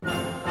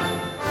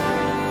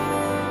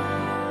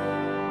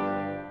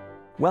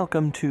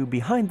Welcome to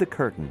Behind the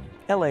Curtain,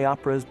 LA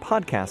Opera's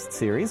podcast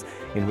series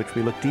in which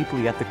we look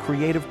deeply at the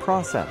creative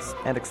process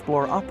and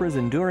explore opera's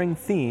enduring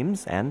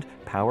themes and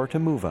power to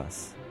move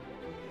us.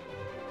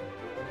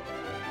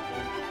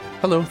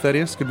 Hello,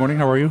 Thaddeus. Good morning.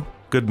 How are you?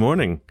 Good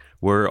morning.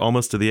 We're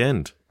almost to the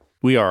end.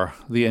 We are.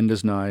 The end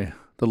is nigh.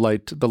 The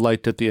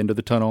light at the end of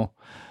the tunnel.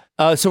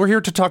 So we're here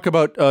to talk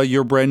about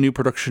your brand new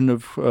production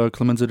of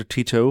Clemency of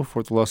Titus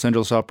for the Los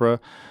Angeles Opera.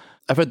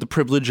 I've had the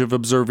privilege of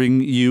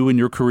observing you and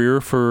your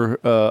career for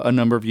a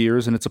number of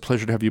years, and it's a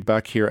pleasure to have you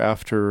back here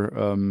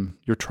after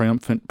your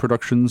triumphant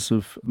productions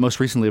of, most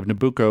recently, of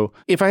Nabucco.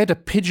 If I had to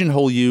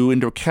pigeonhole you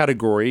into a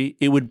category,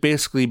 it would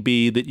basically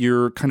be that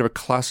you're kind of a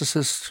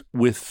classicist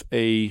with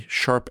a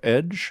sharp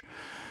edge.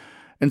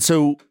 And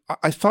so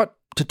I thought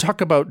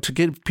to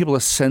give people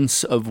a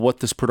sense of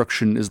what this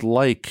production is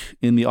like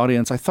in the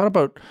audience, I thought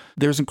about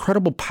there's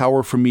incredible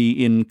power for me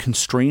in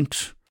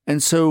constraint.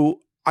 And so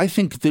I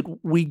think that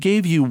we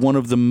gave you one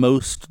of the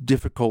most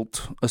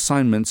difficult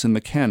assignments in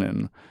the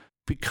canon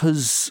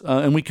because,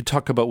 and we could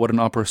talk about what an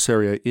opera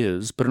seria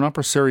is, but an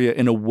opera seria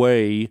in a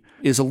way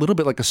is a little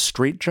bit like a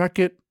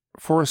straitjacket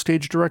for a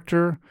stage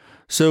director.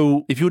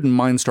 So if you wouldn't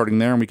mind starting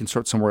there and we can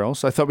start somewhere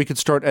else, I thought we could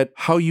start at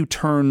how you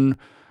turn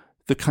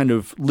the kind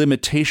of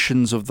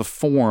limitations of the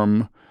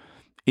form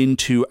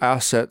into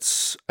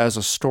assets as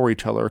a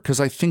storyteller. Because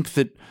I think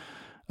that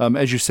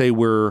as you say,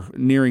 we're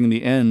nearing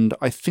the end.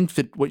 I think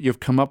that what you've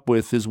come up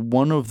with is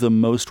one of the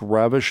most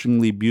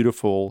ravishingly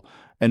beautiful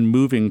and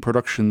moving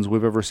productions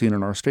we've ever seen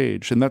on our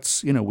stage. And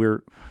that's,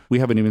 we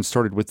haven't even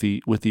started with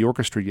the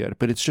orchestra yet,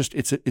 but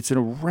it's an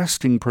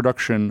arresting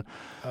production,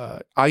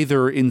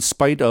 either in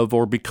spite of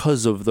or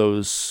because of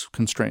those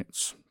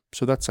constraints.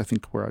 So that's, I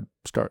think, where I'd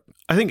start.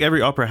 I think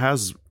every opera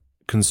has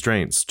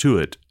constraints to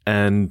it,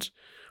 and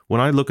when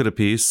I look at a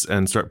piece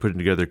and start putting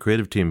together a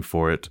creative team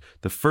for it,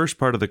 the first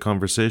part of the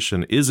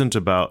conversation isn't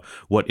about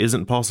what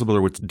isn't possible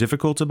or what's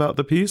difficult about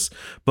the piece,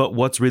 but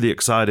what's really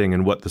exciting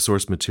and what the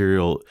source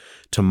material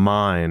to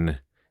mine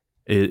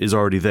is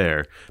already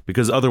there.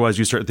 Because otherwise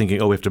you start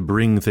thinking, we have to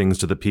bring things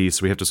to the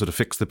piece, we have to sort of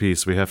fix the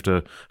piece, we have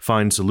to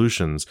find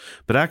solutions.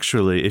 But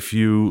actually, if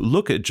you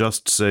look at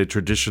just, say,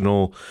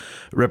 traditional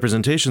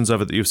representations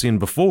of it that you've seen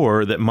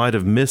before that might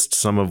have missed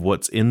some of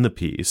what's in the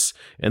piece,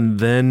 and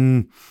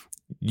then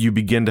you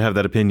begin to have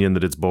that opinion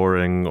that it's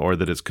boring or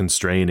that it's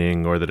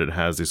constraining or that it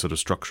has these sort of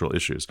structural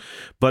issues.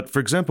 But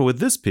for example, with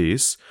this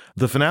piece,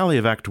 the finale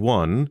of Act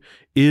 1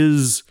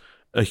 is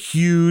a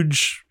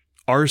huge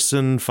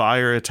arson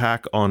fire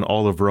attack on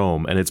all of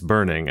Rome, and it's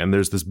burning. And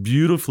there's this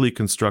beautifully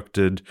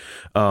constructed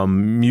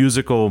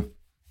musical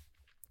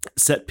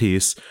set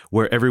piece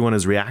where everyone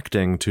is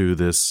reacting to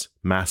this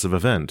massive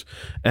event.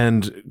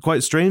 And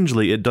quite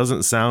strangely, it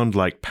doesn't sound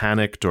like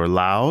panicked or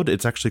loud.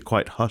 It's actually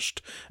quite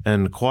hushed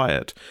and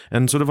quiet.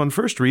 And sort of on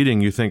first reading,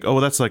 you think,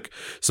 that's like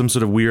some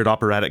sort of weird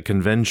operatic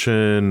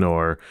convention,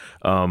 or,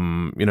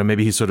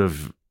 maybe he sort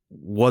of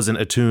wasn't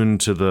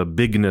attuned to the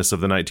bigness of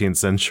the 19th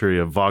century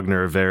of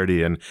Wagner or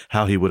Verdi and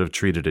how he would have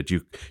treated it.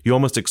 You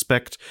almost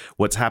expect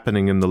what's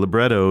happening in the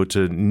libretto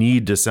to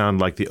need to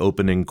sound like the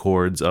opening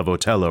chords of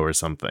Otello or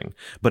something.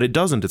 But it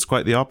doesn't. It's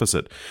quite the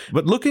opposite.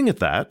 But looking at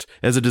that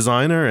as a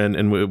designer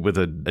and with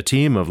a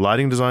team of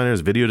lighting designers,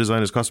 video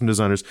designers, costume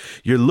designers,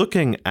 you're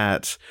looking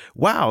at,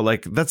 wow,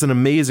 like that's an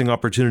amazing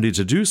opportunity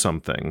to do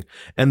something.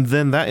 And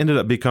then that ended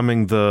up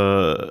becoming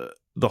the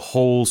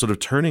whole sort of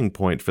turning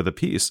point for the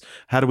piece.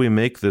 How do we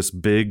make this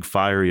big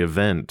fiery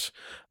event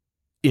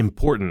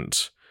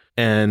important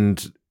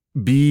and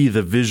be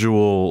the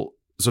visual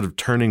sort of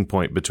turning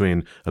point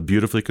between a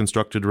beautifully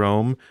constructed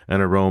Rome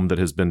and a Rome that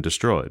has been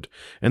destroyed?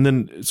 And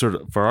then sort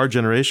of for our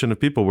generation of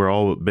people, we're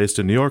all based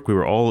in New York. We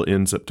were all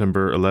in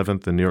September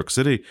 11th in New York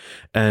City.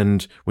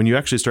 And when you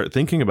actually start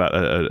thinking about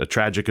a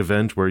tragic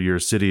event where your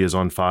city is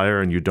on fire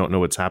and you don't know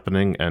what's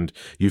happening, and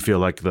you feel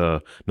like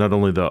not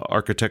only the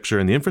architecture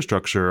and the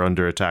infrastructure are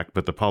under attack,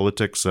 but the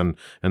politics and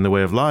the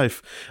way of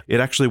life, it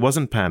actually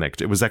wasn't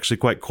panicked. It was actually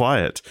quite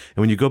quiet.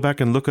 And when you go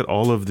back and look at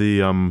all of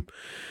the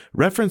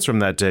reference from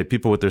that day,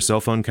 people with their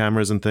cell phone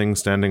cameras and things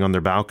standing on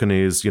their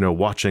balconies,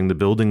 watching the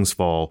buildings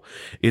fall,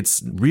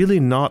 it's really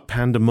not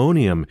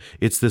pandemonium.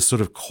 It's this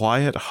sort of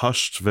quiet,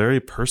 hushed, very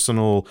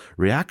personal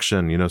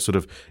reaction, sort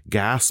of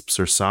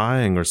gasps or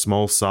sighing or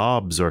small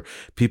sobs, or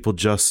people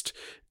just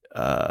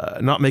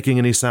not making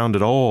any sound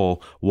at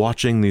all,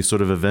 watching these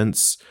sort of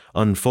events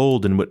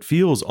unfold in what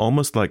feels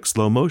almost like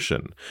slow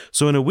motion.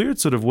 So in a weird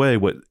sort of way,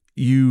 what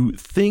you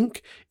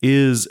think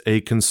is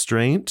a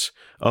constraint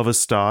of a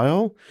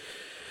style,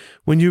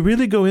 when you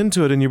really go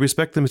into it and you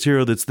respect the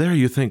material that's there,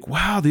 you think,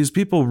 wow, these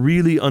people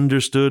really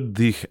understood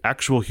the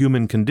actual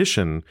human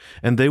condition,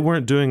 and they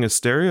weren't doing a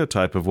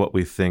stereotype of what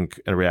we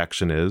think a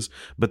reaction is,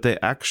 but they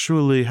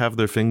actually have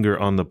their finger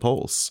on the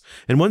pulse.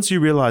 And once you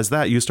realize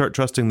that, you start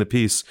trusting the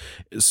piece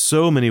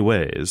so many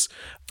ways.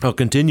 I'll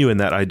continue in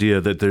that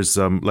idea that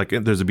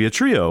there's be a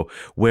trio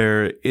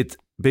where it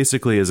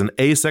basically is an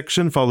A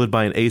section followed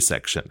by an A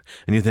section.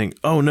 And you think,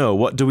 oh no,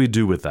 what do we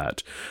do with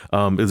that?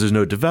 There's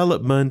no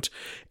development.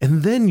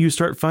 And then you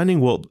start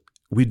finding, well,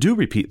 we do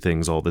repeat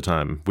things all the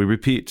time. We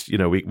repeat,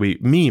 we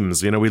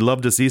memes, we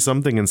love to see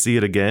something and see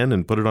it again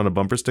and put it on a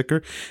bumper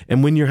sticker.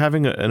 And when you're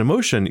having an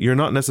emotion, you're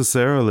not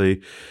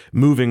necessarily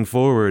moving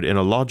forward in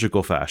a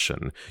logical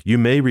fashion. You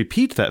may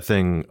repeat that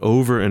thing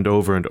over and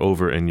over and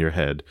over in your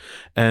head.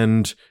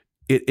 And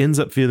it ends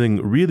up feeling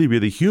really,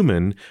 really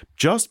human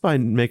just by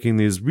making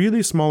these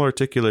really small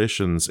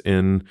articulations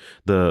in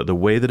the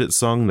way that it's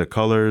sung, the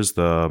colors,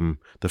 the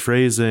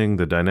phrasing,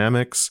 the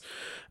dynamics,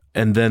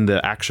 and then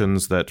the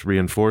actions that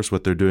reinforce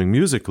what they're doing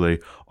musically.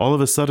 All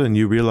of a sudden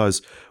you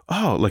realize,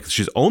 oh, like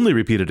she's only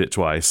repeated it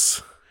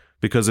twice,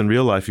 because in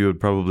real life you would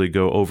probably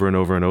go over and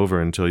over and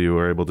over until you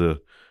were able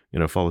to,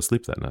 fall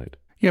asleep that night.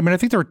 Yeah, I mean, I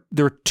think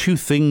there are two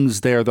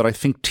things there that I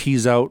think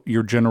tease out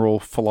your general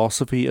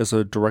philosophy as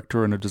a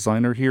director and a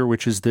designer here,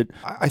 which is that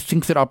I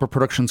think that opera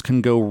productions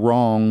can go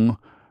wrong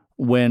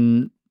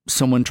when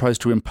someone tries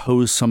to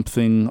impose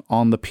something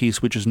on the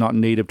piece which is not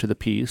native to the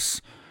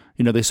piece.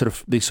 They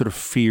sort of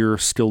fear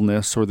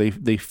stillness, or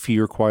they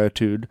fear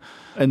quietude.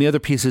 And the other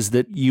piece is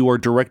that you are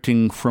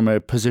directing from a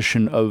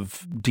position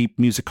of deep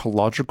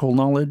musicological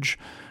knowledge,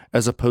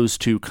 as opposed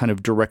to kind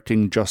of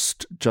directing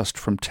just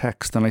from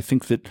text. And I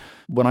think that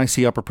when I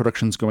see opera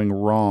productions going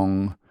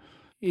wrong,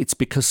 it's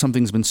because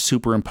something's been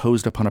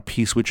superimposed upon a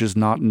piece which is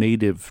not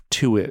native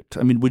to it.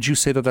 I mean, would you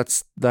say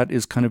that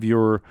is kind of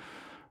your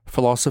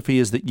philosophy,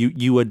 is that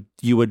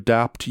you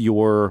adapt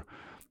your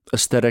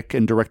aesthetic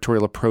and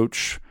directorial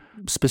approach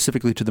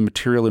specifically to the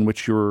material in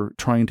which you're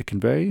trying to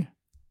convey?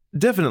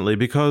 Definitely,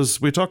 because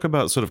we talk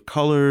about sort of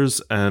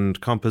colors and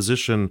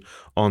composition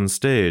on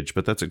stage,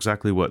 but that's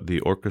exactly what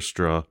the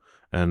orchestra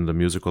and the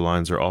musical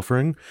lines are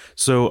offering.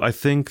 So I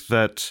think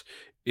that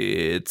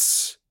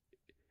it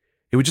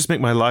would just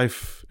make my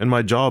life and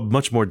my job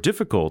much more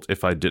difficult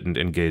if I didn't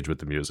engage with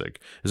the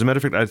music. As a matter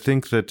of fact, I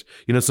think that,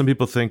 some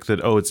people think that,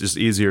 it's just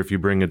easier if you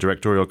bring a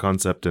directorial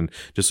concept and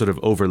just sort of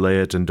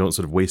overlay it and don't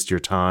sort of waste your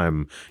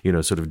time,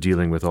 sort of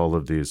dealing with all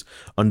of these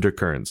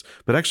undercurrents.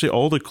 But actually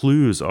all the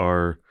clues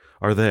are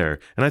there.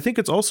 And I think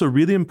it's also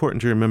really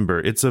important to remember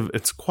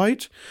it's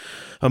quite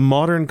a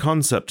modern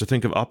concept to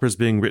think of operas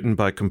being written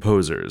by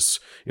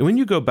composers. And when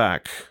you go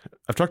back,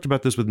 I've talked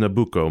about this with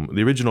Nabucco,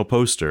 the original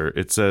poster,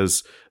 it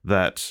says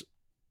that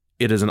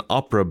it is an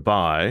opera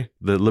by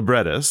the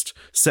librettist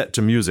set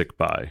to music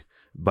by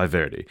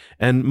Verdi.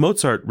 And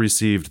Mozart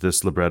received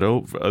this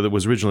libretto that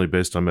was originally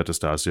based on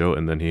Metastasio,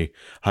 and then he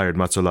hired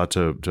Mazzola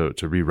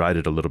to rewrite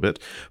it a little bit.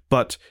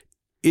 But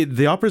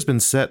the opera's been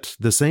set,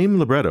 the same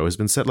libretto has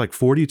been set like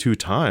 42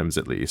 times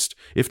at least,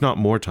 if not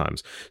more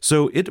times.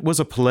 So it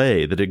was a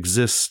play that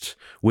exists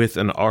with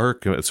an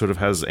arc. It sort of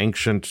has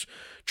ancient,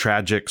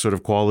 tragic sort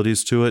of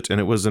qualities to it. And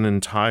it was an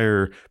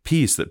entire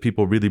piece that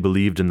people really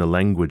believed in the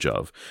language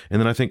of. And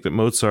then I think that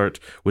Mozart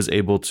was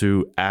able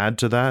to add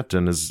to that,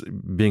 and as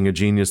being a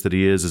genius that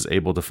he is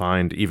able to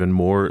find even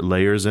more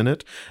layers in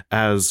it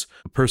as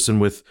a person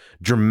with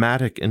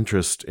dramatic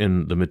interest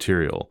in the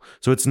material.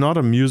 So it's not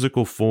a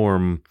musical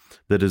form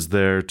that is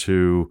there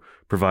to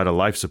provide a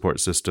life support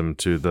system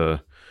to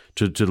the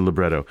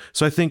libretto.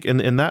 So I think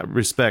in that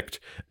respect,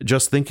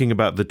 just thinking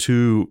about the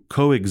two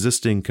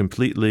coexisting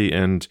completely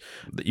and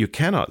that you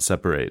cannot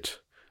separate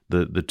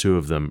the two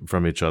of them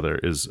from each other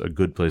is a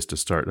good place to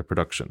start a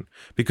production.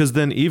 Because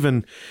then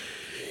even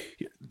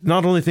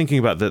not only thinking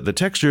about the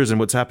textures and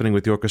what's happening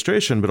with the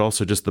orchestration, but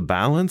also just the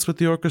balance with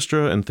the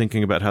orchestra and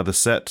thinking about how the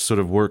set sort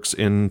of works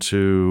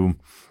into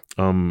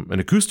an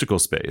acoustical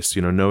space,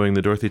 knowing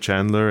the Dorothy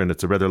Chandler, and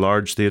it's a rather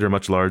large theater,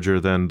 much larger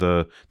than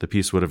the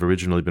piece would have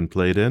originally been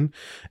played in.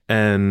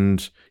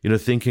 And,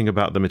 thinking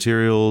about the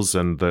materials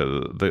and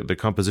the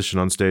composition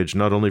on stage,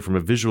 not only from a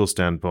visual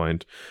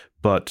standpoint,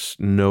 but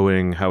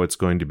knowing how it's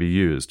going to be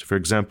used. For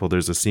example,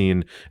 there's a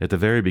scene at the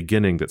very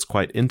beginning that's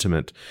quite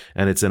intimate,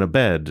 and it's in a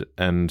bed,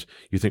 and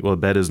you think, well, a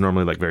bed is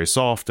normally like very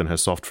soft and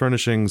has soft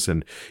furnishings,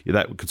 and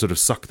that could sort of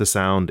suck the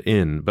sound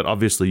in. But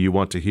obviously you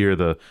want to hear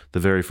the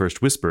very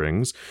first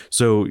whisperings.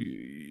 So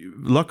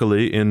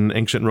luckily in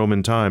ancient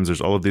Roman times,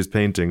 there's all of these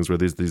paintings where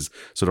there's these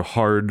sort of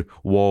hard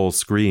wall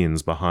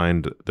screens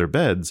behind their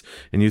beds.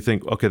 And you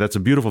think, okay, that's a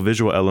beautiful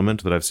visual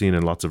element that I've seen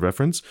in lots of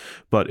reference,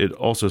 but it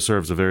also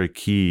serves a very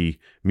key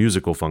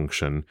musical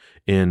function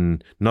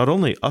in not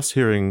only us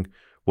hearing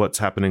what's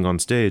happening on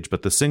stage,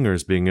 but the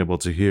singers being able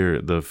to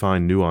hear the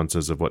fine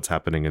nuances of what's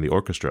happening in the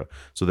orchestra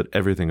so that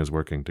everything is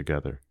working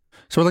together.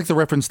 So I like the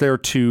reference there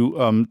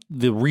to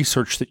the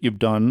research that you've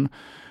done.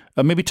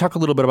 Maybe talk a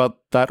little bit about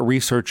that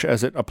research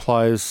as it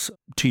applies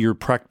to your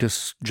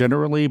practice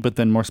generally, but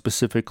then more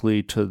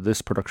specifically to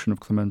this production of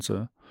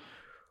Clemenza.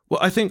 Well,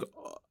 I think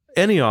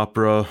any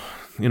opera,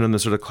 in the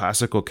sort of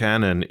classical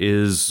canon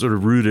is sort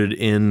of rooted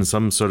in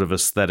some sort of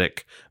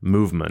aesthetic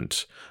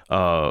movement,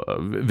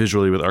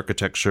 visually with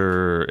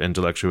architecture,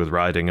 intellectually with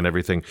writing and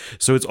everything.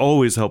 So it's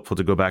always helpful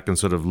to go back and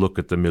sort of look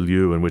at the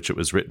milieu in which it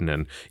was written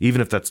in.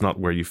 Even if that's not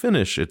where you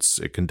finish,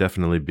 it can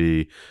definitely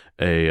be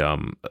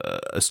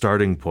a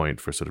starting point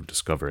for sort of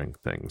discovering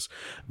things.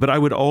 But I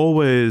would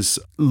always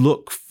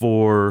look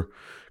for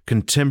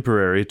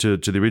contemporary to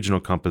the original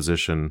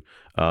composition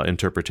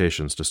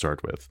interpretations to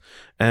start with.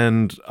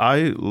 And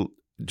I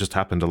just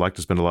happen to like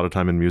to spend a lot of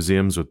time in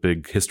museums with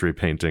big history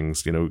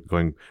paintings,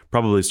 going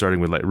probably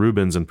starting with like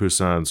Rubens and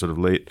Poussin, sort of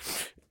late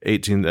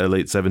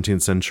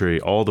 17th century,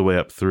 all the way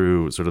up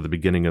through sort of the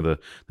beginning of the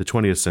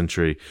 20th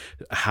century,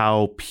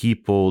 how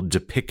people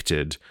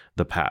depicted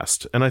the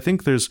past. And I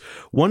think there's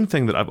one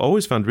thing that I've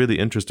always found really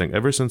interesting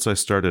ever since I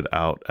started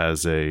out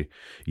as a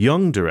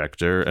young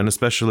director, and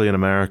especially in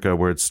America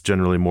where it's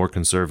generally more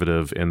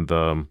conservative in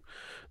the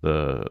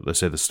let's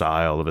say the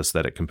style of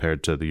aesthetic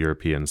compared to the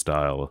European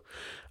style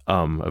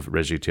of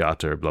Regie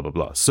Theater, blah, blah,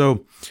 blah.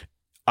 So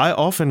I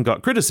often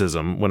got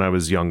criticism when I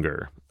was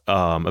younger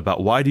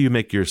about why do you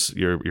make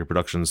your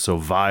productions so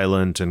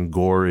violent and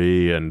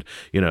gory and,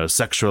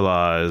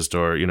 sexualized,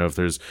 or, if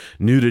there's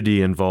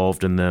nudity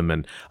involved in them.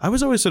 And I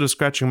was always sort of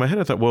scratching my head.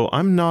 I thought, well,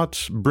 I'm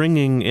not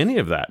bringing any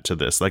of that to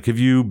this. Like, have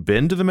you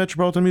been to the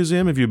Metropolitan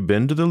Museum? Have you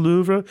been to the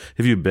Louvre?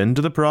 Have you been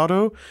to the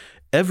Prado?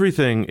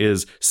 Everything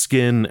is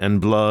skin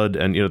and blood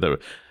and,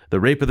 the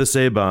rape of the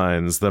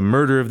Sabines, the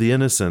murder of the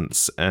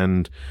innocents.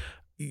 And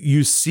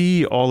you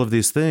see all of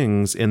these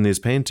things in these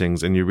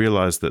paintings and you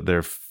realize that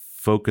they're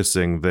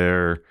focusing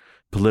their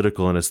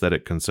political and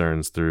aesthetic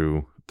concerns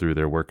through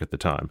their work at the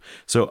time.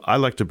 So I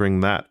like to bring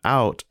that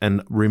out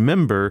and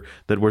remember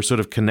that we're sort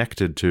of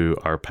connected to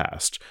our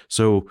past.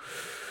 So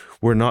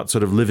we're not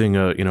sort of living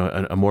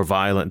a more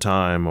violent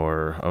time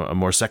or a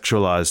more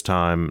sexualized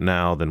time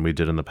now than we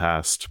did in the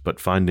past, but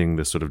finding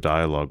this sort of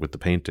dialogue with the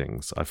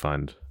paintings, I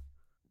find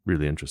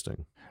really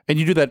interesting. And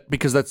you do that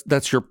because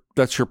that's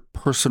your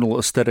personal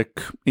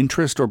aesthetic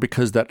interest, or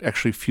because that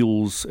actually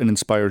fuels and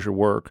inspires your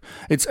work.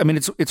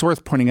 It's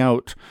worth pointing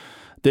out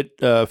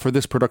that for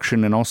this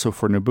production and also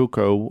for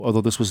Nabucco,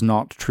 although this was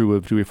not true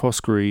of Due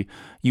Foscari,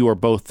 you are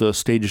both the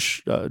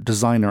stage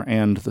designer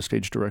and the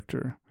stage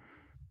director.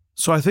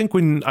 So I think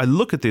when I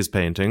look at these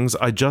paintings,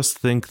 I just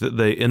think that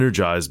they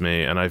energize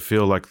me, and I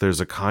feel like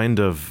there's a kind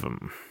of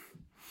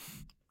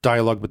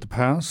dialogue with the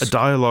past? A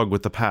dialogue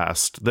with the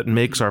past that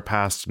makes our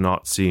past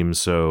not seem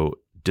so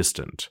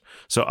distant.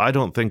 So I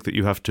don't think that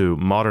you have to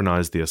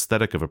modernize the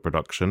aesthetic of a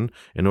production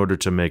in order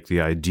to make the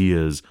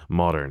ideas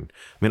modern.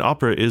 I mean,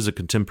 opera is a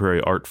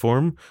contemporary art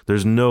form.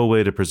 There's no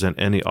way to present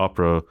any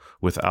opera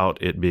without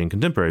it being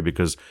contemporary,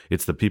 because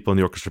it's the people in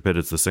the orchestra pit,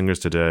 it's the singers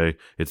today,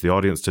 it's the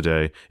audience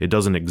today. It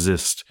doesn't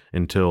exist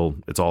until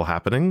it's all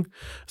happening.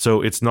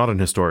 So it's not an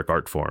historic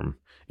art form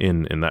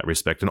in that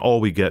respect. And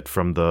all we get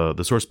from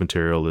the source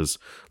material is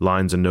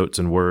lines and notes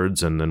and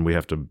words, and then we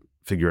have to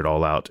figure it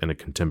all out in a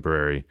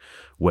contemporary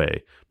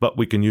way. But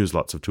we can use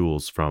lots of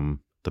tools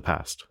from the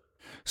past.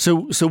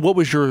 So what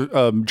was your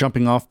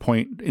jumping off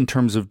point in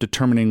terms of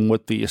determining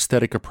what the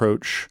aesthetic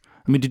approach?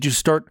 I mean, did you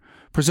start,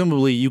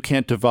 presumably you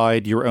can't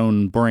divide your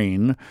own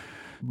brain,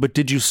 but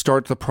did you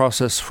start the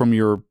process from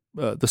your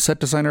the set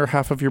designer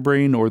half of your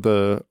brain, or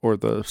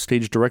the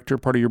stage director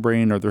part of your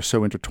brain? Or they're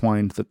so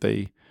intertwined that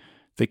they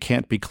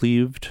can't be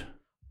cleaved?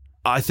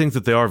 I think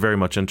that they are very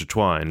much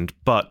intertwined,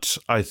 but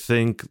I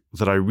think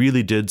that I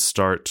really did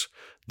start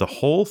the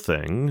whole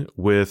thing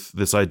with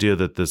this idea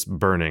that this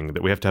burning,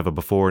 that we have to have a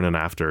before and an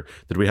after,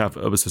 that we have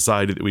a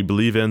society that we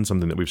believe in,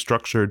 something that we've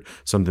structured,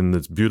 something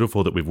that's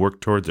beautiful, that we've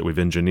worked towards, that we've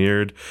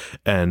engineered,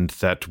 and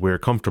that we're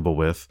comfortable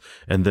with,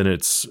 and then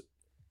it's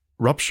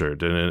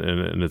ruptured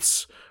and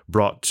it's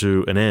brought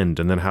to an end,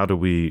 and then how do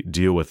we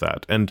deal with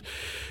that? And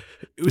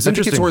it was interesting.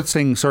 I think it's worth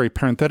saying,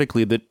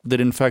 parenthetically,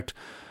 that in fact,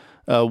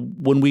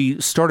 when we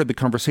started the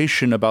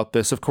conversation about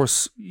this, of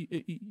course,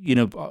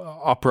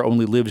 opera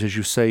only lives, as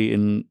you say,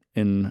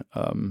 in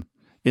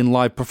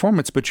live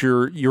performance. But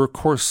you're of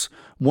course,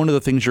 one of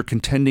the things you're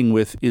contending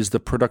with is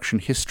the production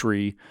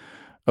history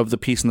of the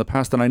piece in the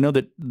past. And I know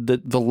that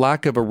the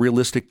lack of a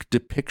realistic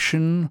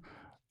depiction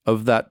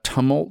of that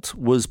tumult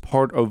was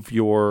part of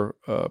your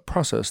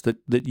process,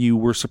 that you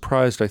were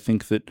surprised, I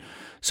think, that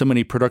so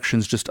many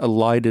productions just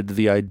elided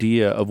the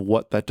idea of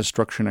what that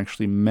destruction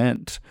actually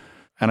meant.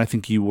 And I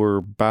think you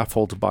were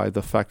baffled by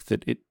the fact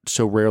that it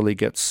so rarely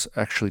gets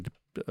actually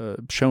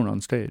shown on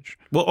stage.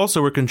 Well,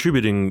 also we're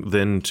contributing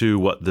then to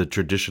what the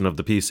tradition of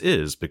the piece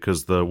is,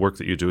 because the work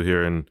that you do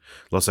here in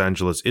Los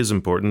Angeles is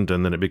important,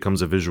 and then it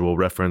becomes a visual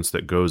reference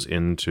that goes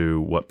into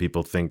what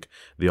people think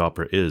the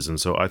opera is. And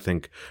so I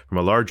think from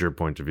a larger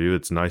point of view,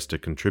 it's nice to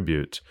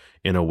contribute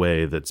in a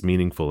way that's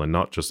meaningful and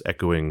not just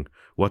echoing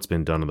what's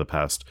been done in the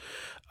past.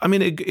 I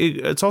mean,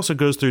 it also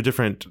goes through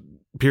different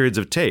periods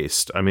of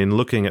taste. I mean,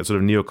 looking at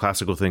sort of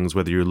neoclassical things,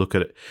 whether you look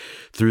at it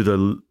through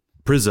the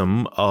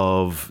prism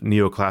of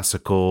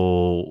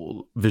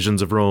neoclassical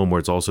visions of Rome, where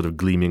it's all sort of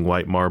gleaming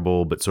white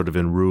marble, but sort of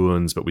in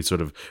ruins, but we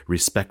sort of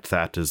respect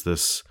that as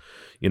this,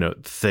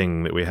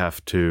 thing that we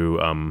have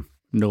to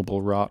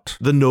noble rot.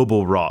 The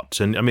noble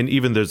rot. And I mean,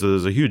 even there's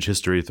a huge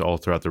history all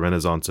throughout the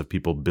Renaissance of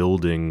people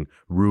building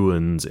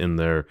ruins in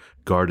their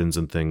gardens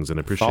and things and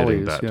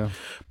appreciating that. Yeah.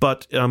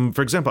 But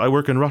for example, I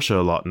work in Russia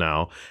a lot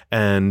now,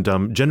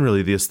 and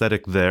generally the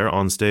aesthetic there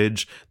on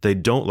stage, they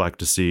don't like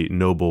to see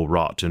noble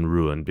rot and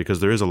ruin,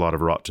 because there is a lot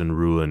of rot and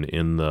ruin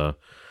in the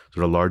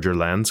sort of larger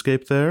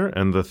landscape there,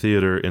 and the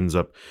theater ends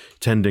up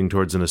tending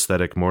towards an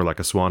aesthetic more like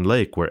a Swan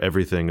Lake, where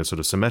everything is sort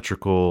of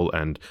symmetrical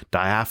and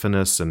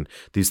diaphanous, and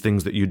these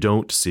things that you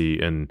don't see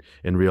in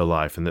real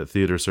life, and that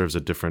theater serves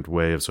a different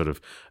way of sort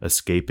of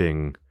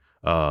escaping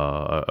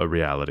a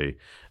reality.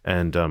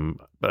 And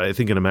but I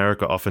think in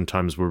America,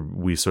 oftentimes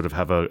we sort of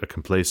have a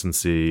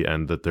complacency,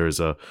 and that there's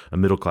a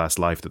middle class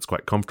life that's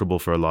quite comfortable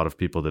for a lot of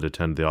people that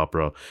attend the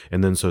opera,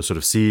 and then so sort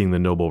of seeing the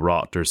noble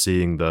rot or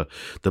seeing the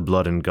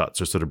blood and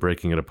guts or sort of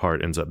breaking it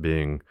apart ends up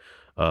being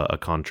a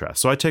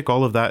contrast. So I take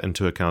all of that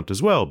into account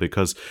as well,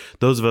 because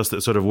those of us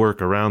that sort of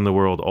work around the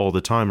world all the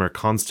time are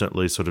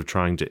constantly sort of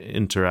trying to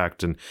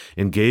interact and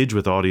engage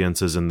with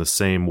audiences in the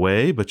same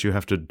way, but you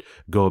have to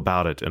go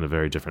about it in a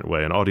very different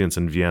way. An audience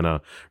in Vienna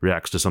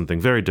reacts to something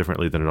very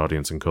differently than an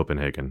audience in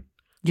Copenhagen.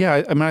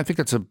 Yeah, I mean, I think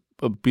that's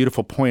a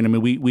beautiful point. I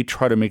mean, we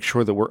try to make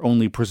sure that we're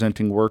only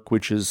presenting work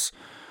which is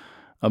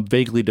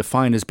vaguely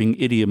defined as being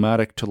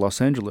idiomatic to Los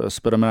Angeles.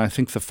 But I mean, I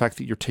think the fact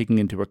that you're taking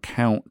into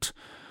account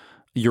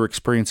your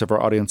experience of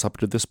our audience up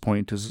to this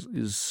point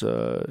is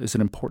an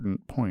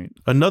important point.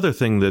 Another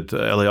thing that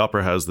LA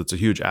Opera has that's a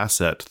huge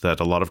asset that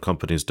a lot of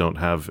companies don't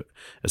have,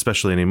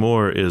 especially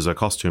anymore, is a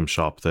costume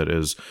shop that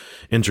is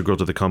integral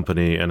to the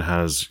company and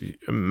has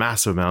a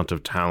massive amount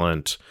of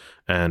talent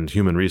and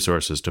human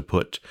resources to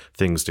put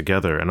things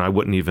together. And I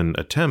wouldn't even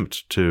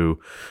attempt to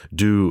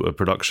do a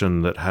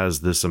production that has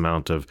this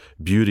amount of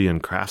beauty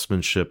and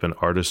craftsmanship and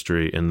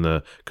artistry in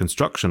the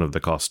construction of the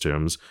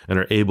costumes, and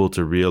are able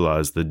to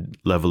realize the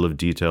level of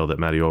detail that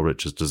Matty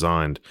Ulrich has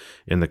designed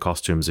in the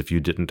costumes if you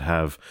didn't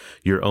have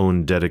your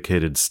own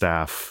dedicated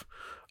staff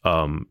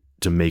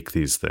to make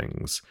these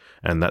things.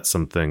 And that's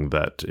something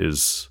that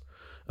is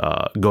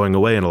going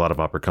away in a lot of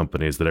opera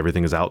companies, that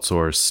everything is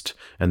outsourced,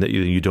 and that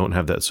you don't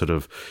have that sort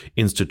of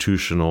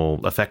institutional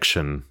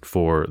affection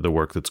for the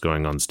work that's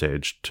going on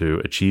stage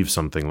to achieve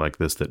something like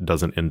this that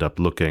doesn't end up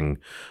looking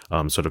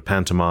sort of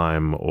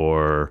pantomime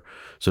or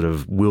sort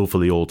of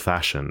willfully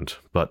old-fashioned,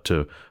 but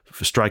to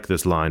strike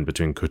this line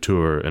between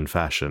couture and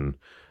fashion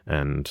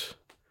and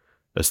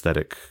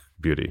aesthetic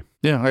beauty.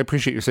 Yeah, I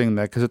appreciate you saying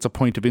that, because it's a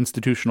point of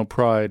institutional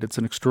pride. It's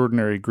an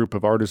extraordinary group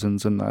of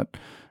artisans in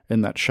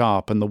that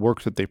shop and the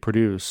work that they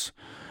produce.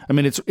 I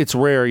mean, it's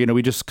rare. You know,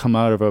 we just come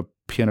out of a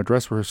piano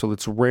dress rehearsal.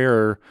 It's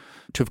rare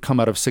to have come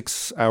out of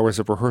 6 hours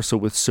of rehearsal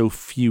with so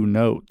few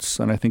notes,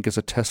 and I think is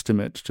a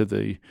testament to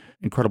the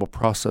incredible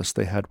process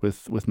they had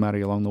with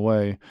Matty along the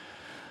way.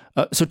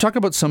 So talk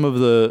about some of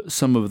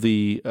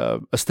the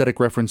aesthetic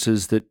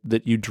references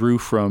that you drew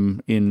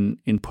from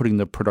in putting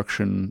the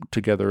production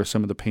together.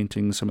 Some of the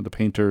paintings, some of the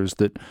painters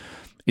that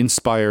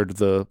inspired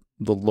the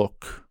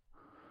look.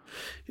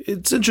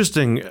 It's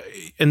interesting.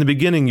 In the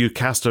beginning, you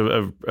cast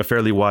a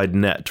fairly wide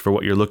net for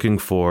what you're looking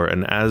for,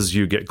 and as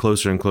you get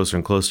closer and closer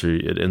and closer,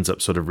 it ends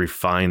up sort of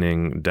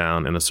refining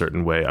down in a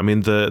certain way. I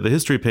mean, the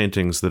history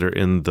paintings that are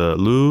in the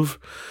Louvre,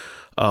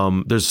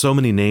 there's so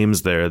many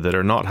names there that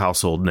are not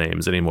household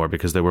names anymore,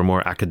 because they were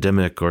more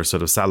academic or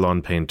sort of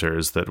salon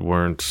painters that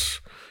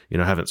weren't,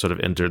 haven't sort of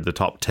entered the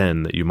top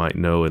 10 that you might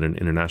know in an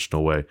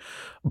international way.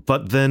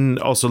 But then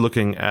also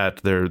looking at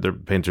their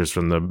painters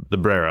from the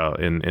Brera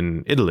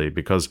in Italy,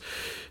 because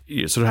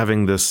you're sort of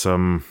having this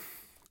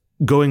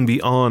going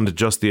beyond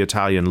just the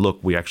Italian look,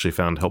 we actually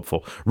found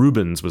helpful.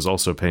 Rubens was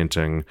also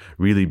painting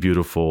really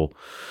beautiful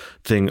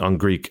thing on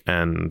Greek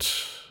and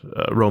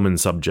Roman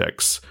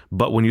subjects.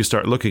 But when you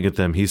start looking at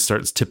them, he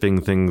starts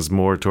tipping things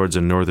more towards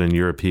a Northern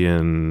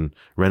European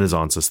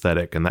Renaissance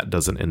aesthetic, and that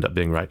doesn't end up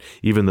being right,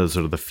 even though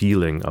sort of the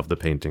feeling of the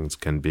paintings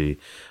can be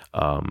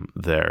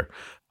there.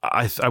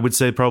 I would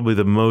say probably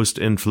the most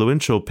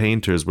influential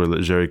painters were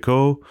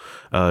Géricault,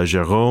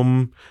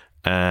 Jérôme,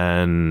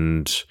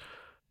 and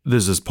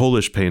there's this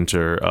Polish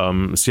painter,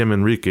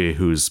 Siemon Ricci,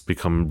 who's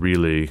become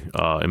really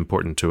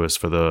important to us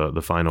for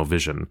the final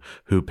vision,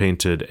 who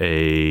painted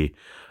a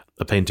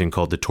painting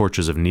called The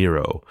Torches of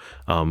Nero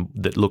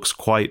that looks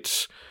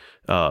quite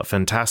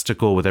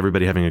fantastical, with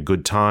everybody having a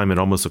good time. It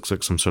almost looks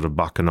like some sort of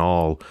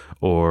bacchanal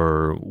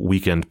or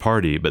weekend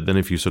party. But then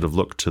if you sort of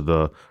look to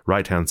the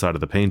right-hand side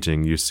of the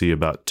painting, you see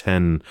about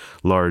 10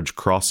 large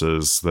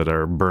crosses that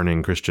are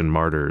burning Christian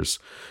martyrs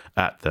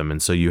at them.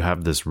 And so you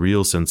have this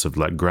real sense of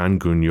like Grand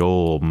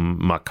Guignol,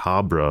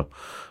 macabre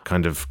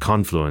kind of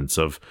confluence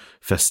of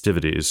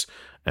festivities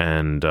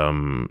and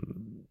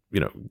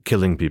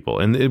killing people.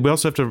 And we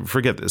also have to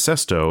forget that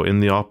Sesto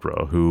in the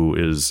opera, who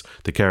is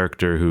the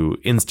character who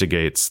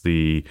instigates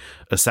the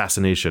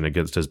assassination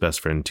against his best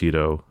friend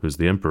Tito, who's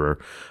the emperor,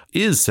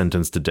 is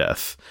sentenced to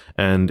death.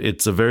 And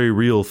it's a very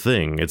real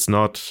thing. It's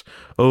not,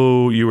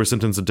 oh, you were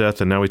sentenced to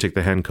death and now we take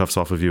the handcuffs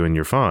off of you and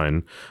you're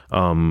fine.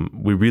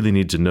 We really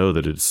need to know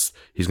that he's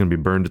going to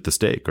be burned at the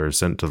stake or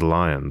sent to the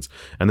lions.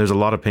 And there's a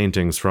lot of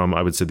paintings from,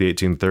 I would say, the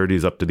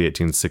 1830s up to the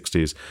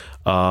 1860s.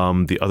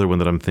 The other one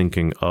that I'm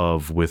thinking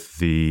of with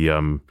the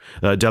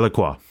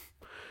Delacroix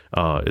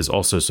is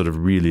also sort of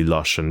really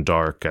lush and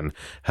dark and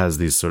has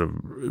these sort of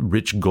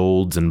rich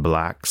golds and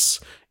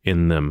blacks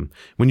in them.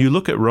 When you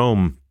look at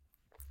Rome,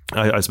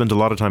 I spent a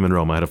lot of time in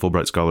Rome. I had a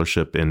Fulbright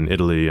scholarship in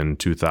Italy in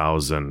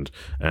 2000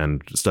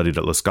 and studied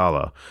at La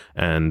Scala.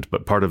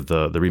 But part of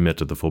the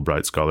remit of the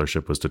Fulbright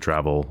scholarship was to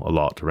travel a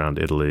lot around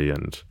Italy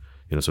and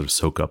sort of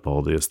soak up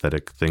all the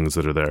aesthetic things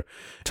that are there.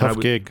 Tough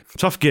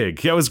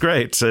gig. Yeah, it was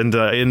great. And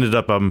I ended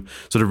up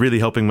sort of really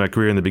helping my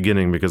career in the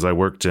beginning because I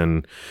worked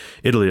in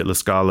Italy at La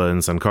Scala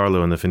and San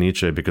Carlo in the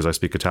Fenice because I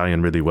speak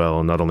Italian really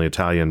well, not only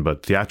Italian,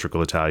 but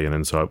theatrical Italian.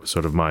 And so it was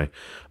sort of my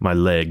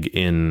leg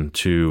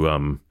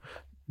into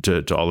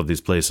to all of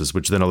these places,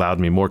 which then allowed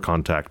me more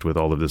contact with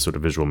all of this sort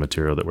of visual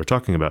material that we're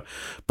talking about.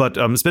 But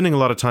spending a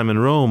lot of time in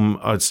Rome,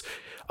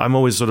 I'm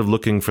always sort of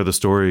looking for the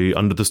story,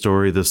 under the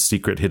story, the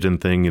secret hidden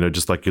thing,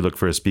 just like you look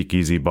for a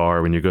speakeasy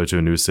bar when you go to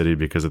a new city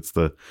because it's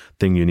the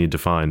thing you need to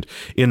find.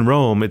 In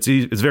Rome, it's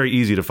very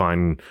easy to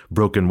find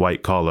broken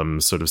white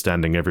columns sort of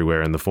standing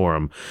everywhere in the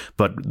Forum.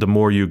 But the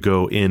more you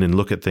go in and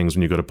look at things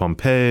when you go to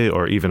Pompeii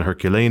or even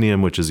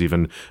Herculaneum, which is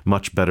even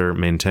much better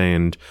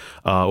maintained,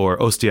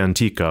 or Ostia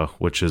Antica,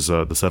 which is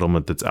the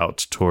settlement that's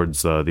out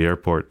towards the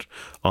airport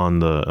on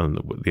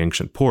the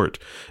ancient port,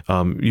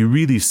 you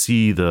really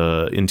see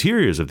the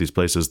interiors of these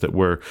places that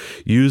were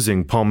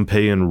using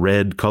Pompeian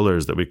red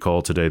colors that we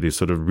call today, these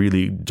sort of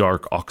really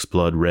dark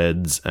oxblood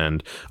reds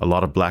and a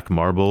lot of black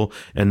marble.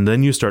 And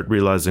then you start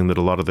realizing that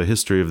a lot of the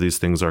history of these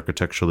things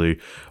architecturally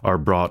are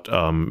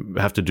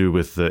have to do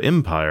with the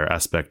empire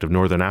aspect of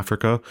Northern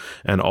Africa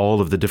and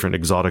all of the different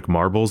exotic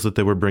marbles that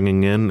they were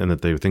bringing in, and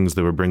that things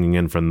they were bringing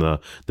in from the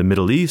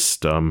Middle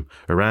East,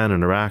 Iran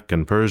and Iraq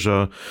and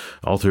Persia,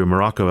 all through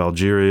Morocco,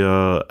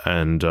 Algeria,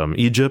 and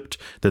Egypt,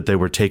 that they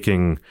were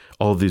taking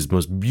all of these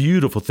most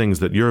beautiful things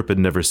that Europe had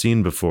never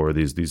seen before,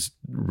 these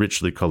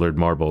richly colored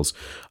marbles.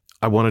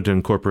 I wanted to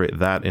incorporate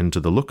that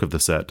into the look of the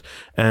set,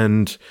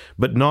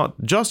 but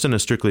not just in a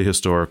strictly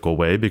historical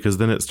way, because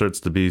then it starts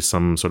to be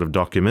some sort of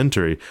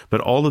documentary. But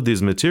all of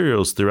these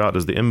materials throughout,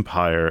 as the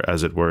empire,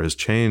 as it were, has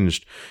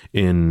changed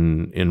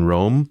in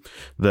Rome,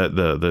 that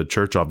the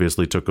church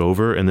obviously took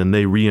over, and then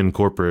they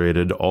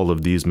reincorporated all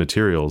of these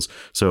materials.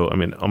 So, I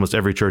mean, almost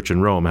every church in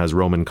Rome has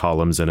Roman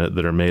columns in it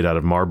that are made out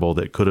of marble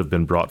that could have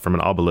been brought from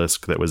an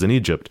obelisk that was in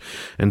Egypt.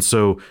 And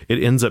so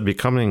it ends up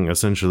becoming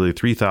essentially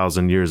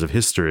 3,000 years of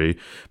history,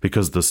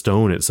 because the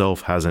stone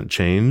itself hasn't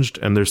changed.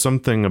 And there's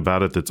something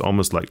about it that's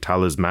almost like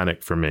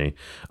talismanic for me,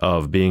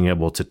 of being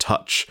able to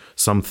touch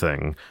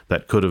something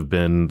that could have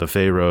been the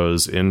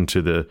pharaohs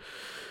into the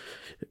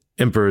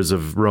emperors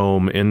of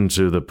Rome,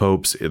 into the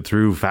popes,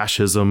 through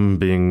fascism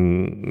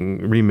being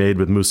remade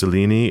with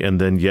Mussolini,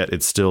 and then yet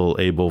it's still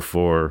able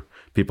for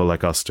people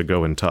like us to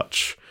go and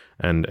touch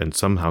and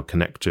somehow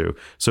connect to.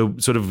 So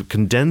sort of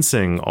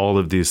condensing all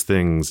of these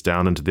things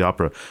down into the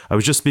opera. I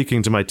was just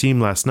speaking to my team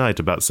last night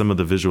about some of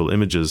the visual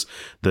images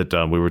that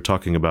we were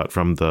talking about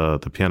from the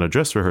piano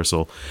dress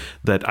rehearsal,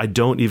 that I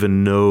don't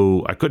even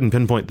know, I couldn't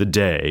pinpoint the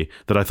day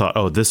that I thought,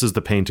 oh, this is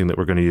the painting that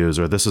we're going to use,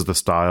 or this is the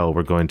style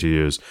we're going to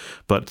use.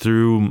 But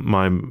through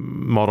my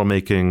model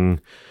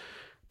making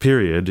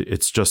period,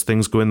 it's just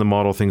things go in the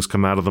model, things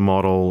come out of the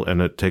model,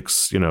 and it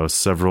takes,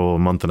 several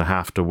month and a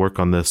half to work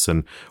on this.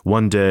 And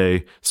one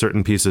day,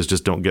 certain pieces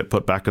just don't get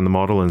put back in the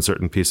model, and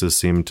certain pieces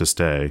seem to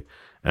stay.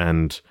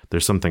 And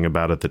there's something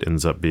about it that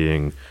ends up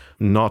being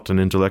not an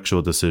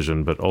intellectual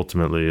decision, but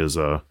ultimately is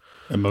an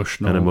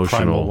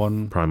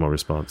emotional primal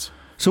response.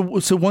 So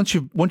once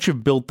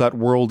you've built that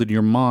world in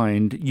your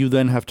mind, you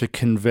then have to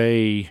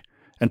convey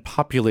and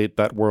populate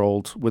that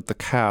world with the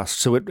cast.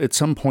 So at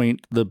some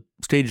point, the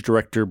stage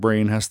director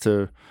brain has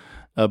to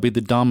be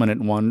the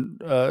dominant one.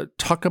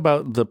 Talk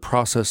about the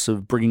process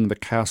of bringing the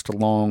cast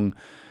along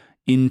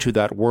into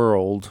that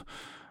world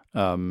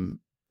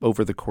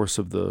over the course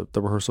of the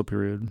rehearsal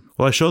period.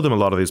 Well, I show them a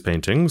lot of these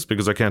paintings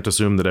because I can't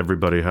assume that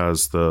everybody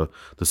has the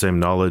same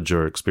knowledge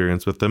or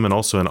experience with them. And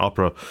also in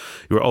opera,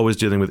 you're always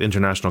dealing with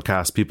international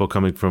cast, people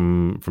coming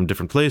from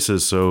different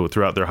places. So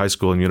throughout their high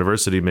school and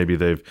university, maybe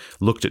they've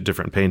looked at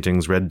different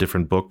paintings, read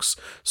different books.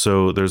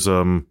 So there's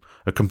a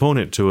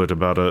component to it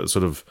about a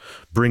sort of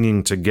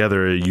bringing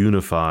together a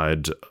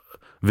unified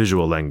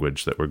visual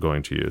language that we're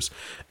going to use.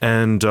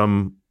 And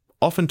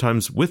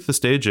oftentimes with the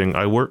staging,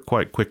 I work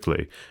quite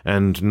quickly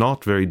and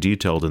not very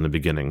detailed in the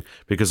beginning,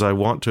 because I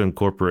want to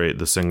incorporate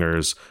the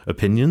singer's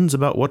opinions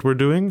about what we're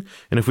doing.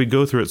 And if we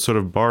go through it sort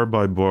of bar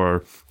by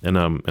bar in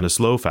a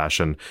slow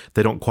fashion,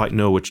 they don't quite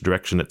know which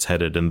direction it's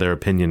headed, and their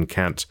opinion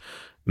can't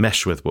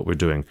mesh with what we're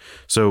doing.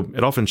 So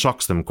it often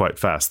shocks them quite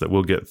fast that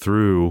we'll get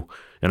through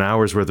an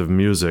hour's worth of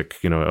music,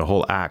 a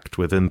whole act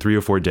within 3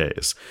 or 4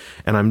 days.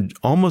 And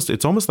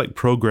it's almost like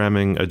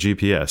programming a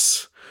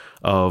GPS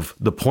of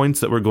the points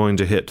that we're going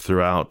to hit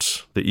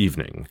throughout the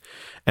evening.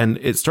 And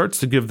it starts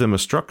to give them a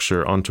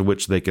structure onto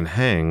which they can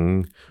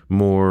hang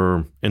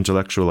more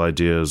intellectual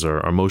ideas or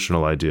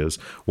emotional ideas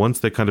once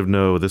they kind of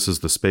know this is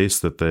the space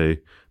that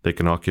they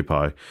can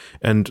occupy.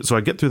 And so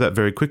I get through that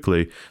very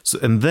quickly.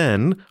 And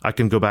then I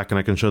can go back and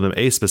I can show them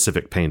a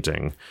specific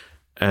painting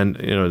And,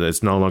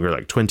 it's no longer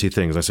like 20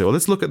 things. I say, well,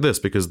 let's look at this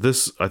because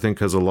this, I think,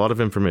 has a lot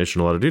of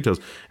information, a lot of details.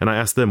 And I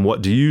ask them,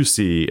 what do you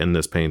see in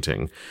this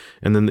painting?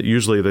 And then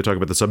usually they talk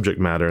about the subject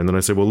matter. And then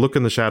I say, well, look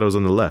in the shadows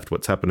on the left.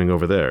 What's happening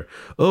over there?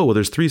 Oh, well,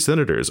 there's 3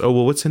 senators. Oh,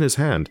 well, what's in his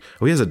hand?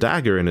 Oh, he has a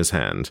dagger in his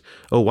hand.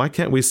 Oh, why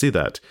can't we see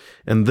that?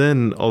 And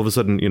then all of a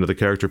sudden, the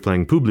character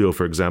playing Publio,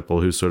 for example,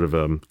 who's sort of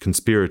a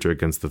conspirator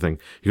against the thing,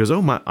 he goes,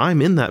 oh,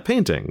 I'm in that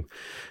painting.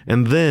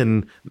 And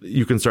then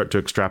you can start to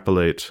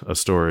extrapolate a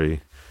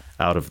story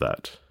out of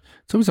that.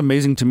 It's always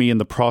amazing to me in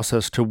the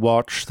process to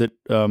watch that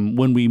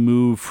when we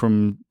move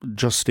from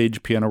just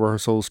stage piano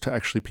rehearsals to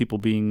actually people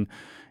being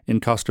in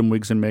costume,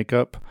 wigs, and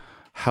makeup,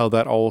 how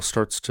that all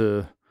starts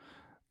to...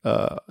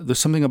 there's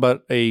something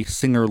about a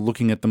singer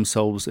looking at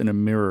themselves in a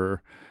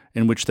mirror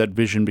in which that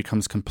vision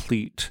becomes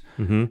complete,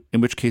 in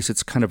which case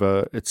it's kind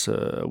of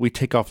we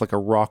take off like a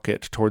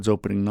rocket towards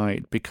opening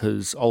night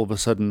because all of a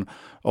sudden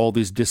all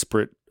these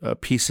disparate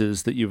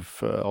pieces that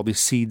all these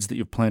seeds that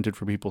you've planted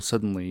for people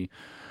suddenly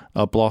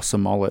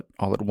blossom all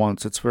at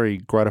once. It's a very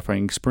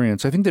gratifying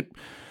experience. I think that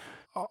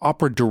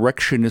opera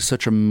direction is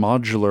such a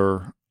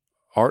modular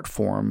art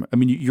form. I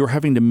mean, you're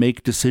having to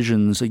make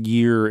decisions a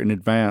year in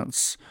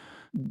advance,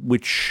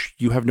 which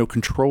you have no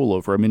control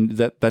over. I mean,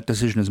 that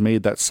decision is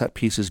made, that set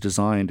piece is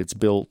designed, it's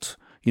built.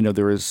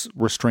 There is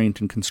restraint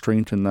and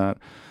constraint in that.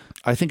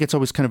 I think it's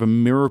always kind of a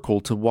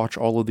miracle to watch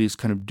all of these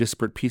kind of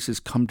disparate pieces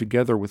come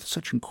together with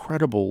such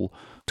incredible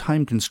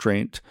time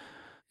constraint.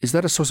 Is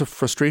that a source of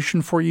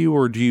frustration for you,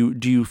 or do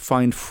you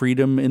find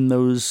freedom in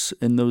those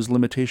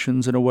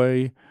limitations in a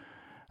way?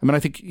 I mean, I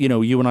think,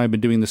 you and I have been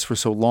doing this for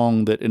so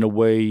long that in a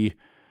way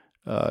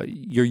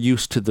you're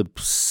used to the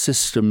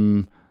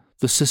system.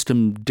 The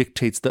system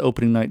dictates, the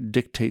opening night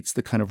dictates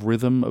the kind of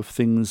rhythm of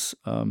things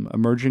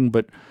emerging.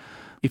 But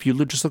if you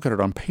just look at it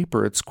on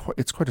paper, it's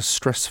quite a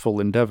stressful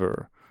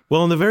endeavor.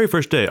 Well, on the very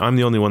first day, I'm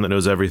the only one that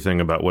knows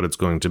everything about what it's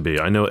going to be.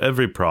 I know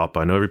every prop.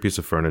 I know every piece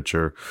of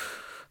furniture,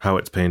 how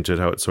it's painted,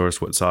 how it's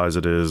sourced, what size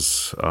it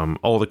is,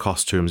 all the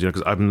costumes,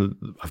 because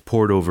I've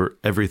poured over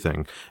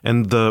everything.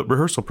 And the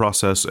rehearsal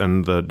process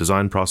and the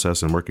design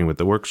process and working with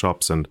the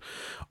workshops and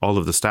all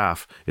of the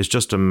staff is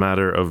just a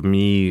matter of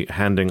me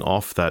handing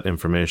off that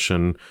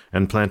information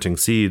and planting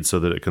seeds so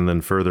that it can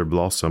then further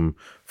blossom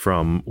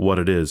from what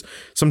it is.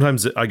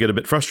 Sometimes I get a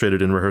bit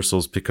frustrated in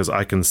rehearsals because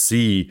I can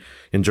see,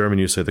 in German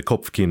you say the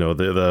Kopfkino,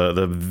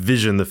 the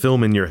vision, the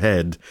film in your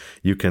head,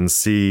 you can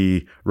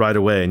see right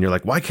away. And you're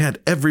like, why can't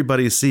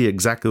everybody see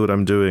exactly what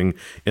I'm doing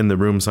in the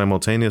room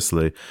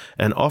simultaneously?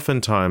 And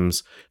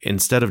oftentimes,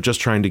 instead of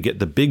just trying to get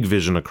the big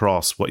vision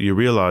across, what you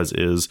realize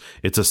is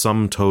it's a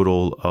sum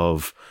total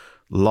of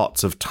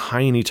lots of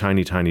tiny,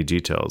 tiny, tiny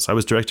details. I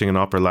was directing an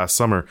opera last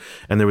summer,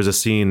 and there was a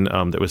scene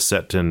that was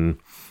set in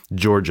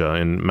Georgia,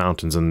 in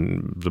mountains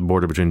and the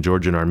border between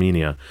Georgia and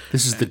Armenia.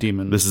 This is the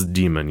demon. This is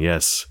demon,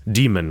 yes.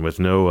 Demon with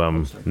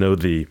no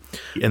the.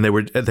 And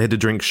they had to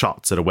drink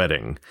shots at a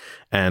wedding.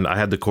 And I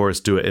had the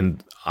chorus do it,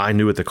 and I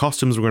knew what the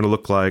costumes were going to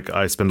look like.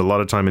 I spent a lot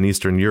of time in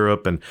Eastern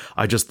Europe, and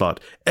I just thought,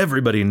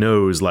 everybody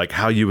knows like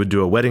how you would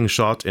do a wedding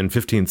shot in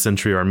 15th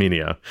century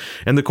Armenia.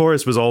 And the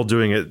chorus was all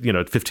doing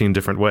it, 15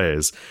 different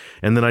ways.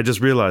 And then I just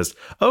realized,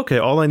 okay,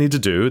 all I need to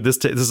do, this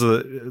is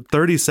a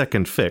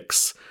 30-second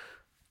fix.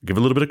 Give a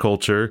little bit of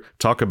culture,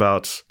 talk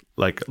about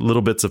like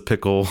little bits of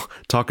pickle,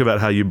 talk about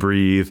how you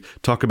breathe,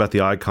 talk about the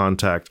eye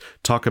contact,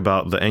 talk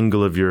about the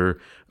angle of your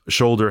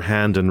shoulder,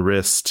 hand, and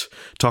wrist,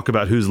 talk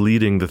about who's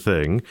leading the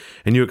thing,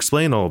 and you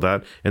explain all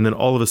that, and then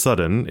all of a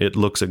sudden it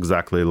looks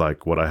exactly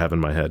like what I have in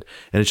my head.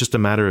 And it's just a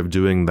matter of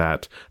doing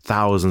that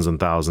thousands and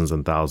thousands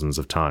and thousands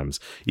of times.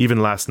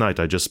 Even last night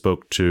I just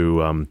spoke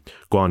to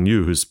Guan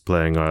Yu, who's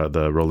playing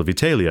the role of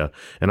Italia,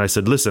 and I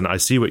said, listen, I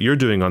see what you're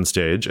doing on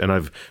stage, and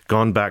I've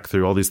gone back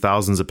through all these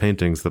thousands of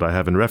paintings that I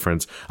have in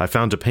reference. I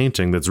found a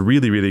painting that's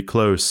really, really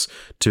close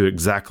to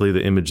exactly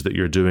the image that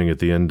you're doing at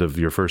the end of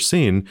your first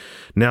scene.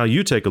 Now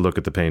you take a look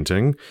at the painting.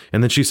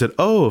 And then she said,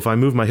 oh, if I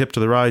move my hip to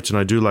the right and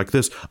I do like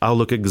this, I'll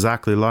look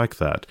exactly like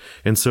that.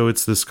 And so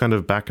it's this kind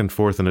of back and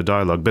forth in a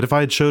dialogue. But if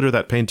I had showed her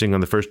that painting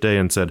on the first day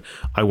and said,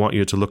 I want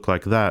you to look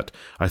like that,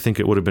 I think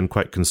it would have been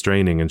quite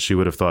constraining. And she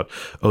would have thought,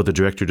 oh, the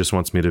director just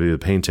wants me to be the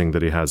painting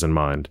that he has in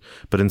mind.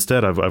 But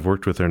instead, I've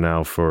worked with her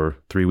now for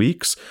 3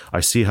 weeks. I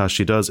see how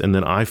she does. And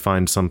then I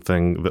find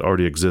something that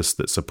already exists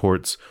that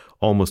supports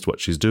almost what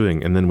she's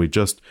doing. And then we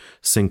just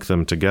sync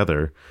them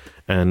together.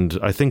 And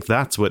I think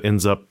that's what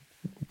ends up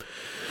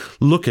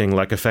looking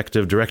like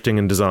effective directing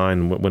and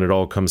design when it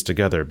all comes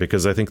together,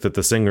 because I think that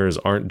the singers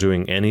aren't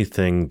doing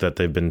anything that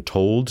they've been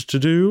told to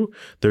do.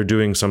 They're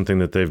doing something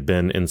that they've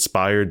been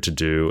inspired to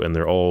do, and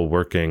they're all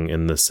working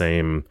in the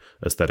same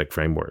aesthetic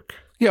framework.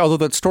 Yeah, although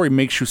that story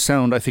makes you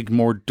sound, I think,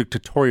 more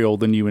dictatorial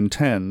than you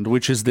intend,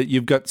 which is that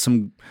you've got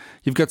some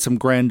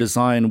grand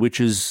design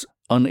which is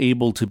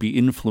unable to be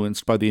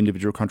influenced by the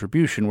individual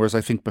contribution, whereas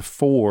I think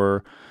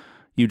before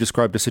you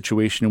described a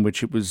situation in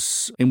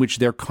which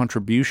their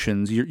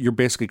contributions, you're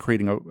basically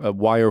creating a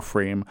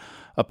wireframe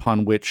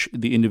upon which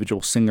the individual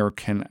singer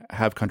can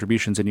have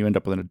contributions, and you end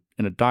up in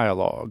a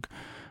dialogue.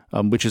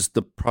 which is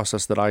the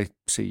process that I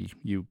see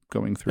you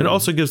going through. It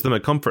also gives them a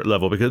comfort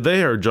level because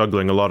they are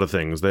juggling a lot of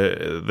things. They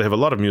have a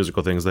lot of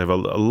musical things. They have a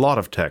lot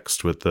of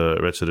text with the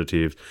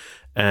recitative,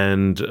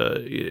 and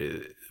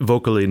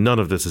vocally, none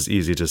of this is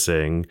easy to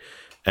sing.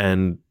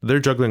 And they're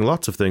juggling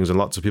lots of things and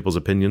lots of people's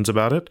opinions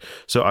about it.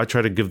 So I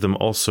try to give them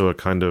also a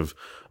kind of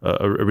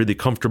a really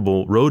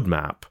comfortable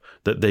roadmap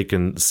that they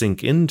can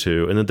sink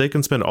into, and that they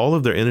can spend all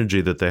of their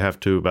energy that they have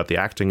to about the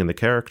acting and the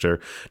character,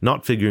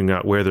 not figuring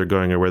out where they're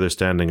going or where they're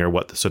standing or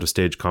what the sort of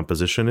stage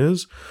composition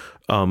is,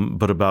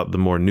 but about the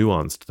more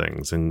nuanced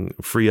things, and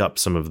free up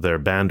some of their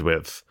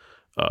bandwidth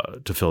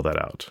to fill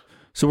that out.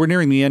 So we're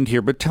nearing the end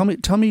here, but tell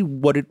me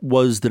what it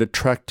was that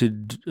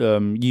attracted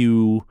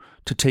you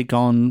to take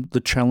on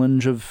the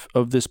challenge of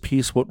this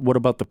piece. What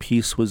about the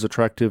piece was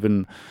attractive,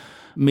 and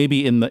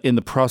maybe in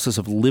the process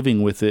of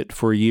living with it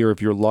for a year of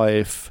your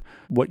life,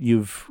 what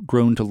you've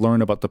grown to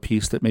learn about the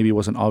piece that maybe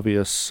wasn't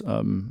obvious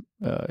in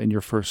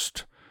your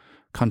first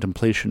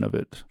contemplation of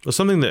it? Well,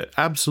 something that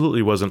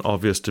absolutely wasn't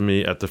obvious to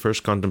me at the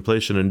first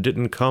contemplation and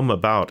didn't come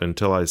about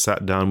until I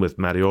sat down with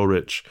Matty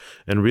Ulrich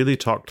and really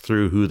talked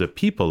through who the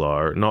people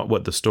are, not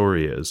what the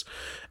story is.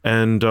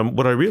 And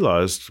what I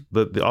realized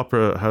that the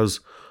opera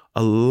has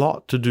a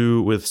lot to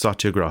do with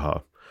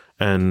satyagraha.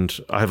 And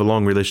I have a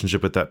long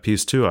relationship with that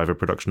piece too. I have a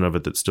production of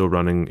it that's still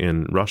running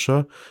in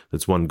Russia.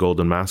 That's won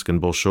Golden Mask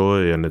in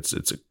Bolshoi, and it's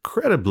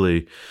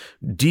incredibly,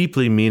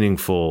 deeply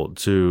meaningful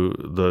to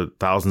the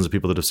thousands of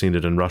people that have seen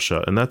it in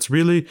Russia. And that's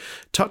really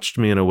touched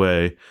me in a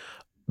way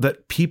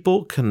that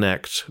people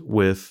connect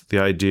with the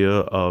idea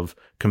of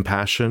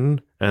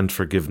compassion and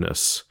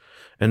forgiveness.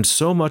 And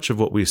so much of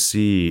what we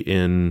see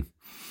in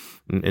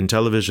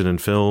television and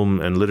film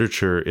and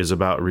literature is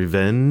about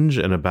revenge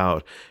and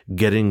about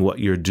getting what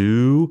you're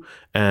due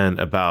and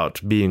about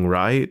being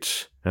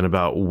right and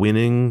about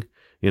winning,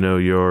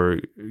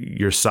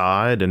 your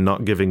side and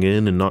not giving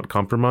in and not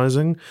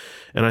compromising.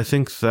 And I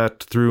think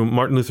that through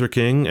Martin Luther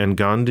King and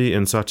Gandhi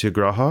and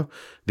Satyagraha,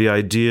 the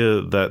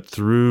idea that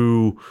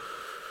through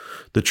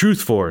the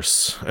truth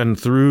force and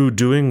through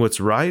doing what's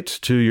right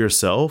to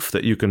yourself,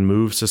 that you can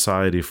move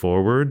society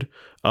forward.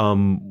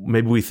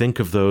 Maybe we think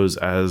of those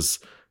as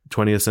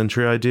 20th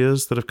century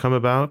ideas that have come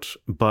about,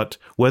 but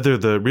whether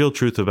the real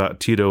truth about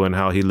Tito and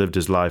how he lived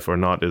his life or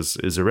not is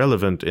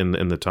irrelevant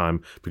in the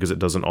time, because it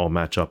doesn't all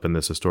match up in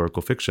this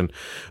historical fiction.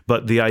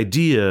 But the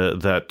idea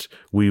that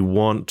we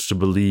want to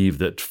believe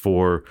that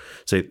for,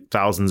 say,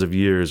 thousands of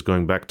years,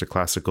 going back to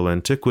classical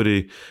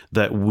antiquity,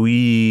 that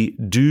we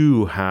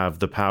do have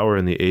the power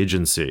and the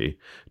agency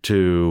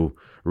to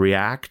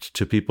react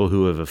to people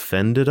who have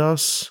offended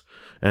us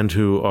and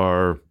who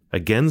are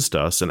against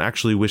us and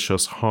actually wish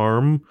us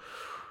harm,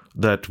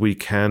 that we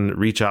can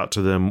reach out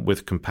to them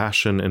with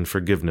compassion and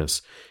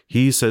forgiveness.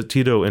 He said,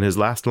 Tito, in his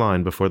last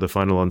line before the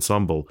final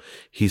ensemble,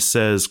 he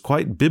says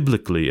quite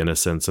biblically, in a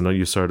sense, I know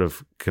you sort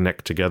of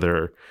connect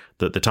together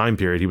that the time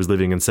period he was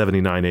living in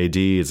 79 AD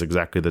is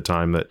exactly the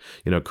time that,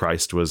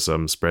 Christ was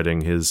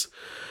spreading his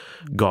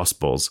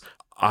gospels.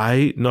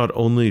 I not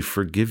only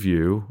forgive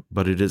you,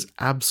 but it is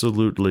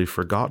absolutely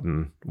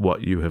forgotten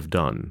what you have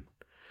done.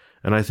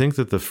 And I think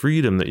that the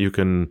freedom that you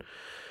can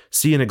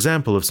see an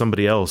example of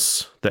somebody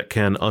else that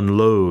can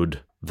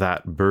unload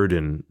that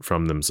burden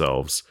from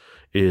themselves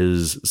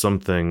is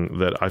something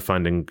that I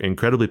find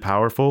incredibly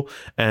powerful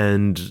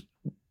and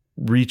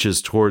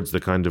reaches towards the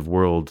kind of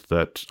world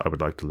that I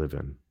would like to live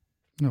in.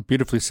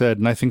 Beautifully said.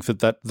 And I think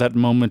that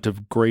moment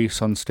of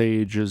grace on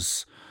stage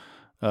is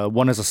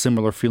one has a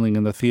similar feeling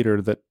in the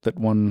theater that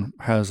one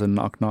has in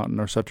Akhenaten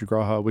or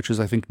Satyagraha, which is,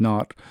 I think,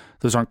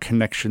 those aren't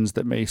connections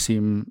that may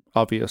seem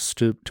obvious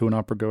to an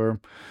opera goer.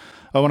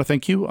 I want to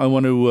thank you. I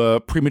want to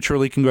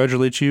prematurely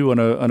congratulate you on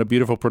a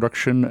beautiful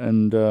production,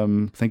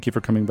 and thank you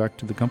for coming back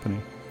to the company.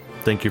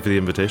 Thank you for the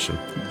invitation.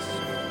 Yes.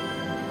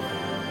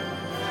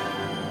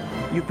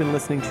 You've been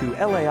listening to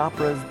LA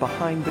Opera's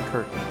Behind the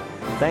Curtain.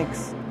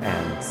 Thanks,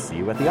 and see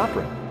you at the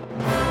opera.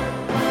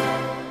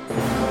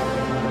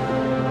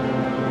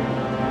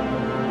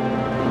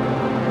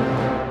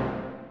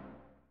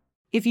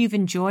 If you've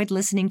enjoyed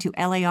listening to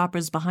LA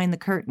Opera's Behind the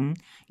Curtain,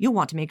 you'll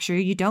want to make sure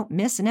you don't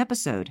miss an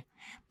episode.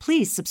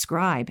 Please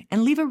subscribe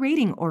and leave a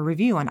rating or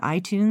review on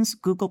iTunes,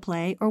 Google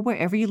Play, or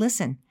wherever you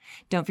listen.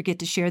 Don't forget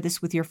to share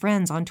this with your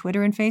friends on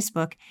Twitter and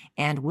Facebook,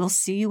 and we'll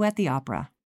see you at the opera.